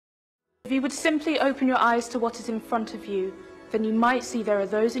If you would simply open your eyes to what is in front of you, then you might see there are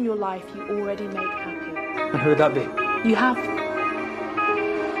those in your life you already make happy. And who would that be? You have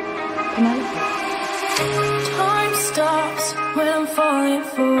Penelope. Time stops when I'm falling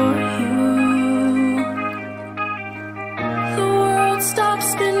for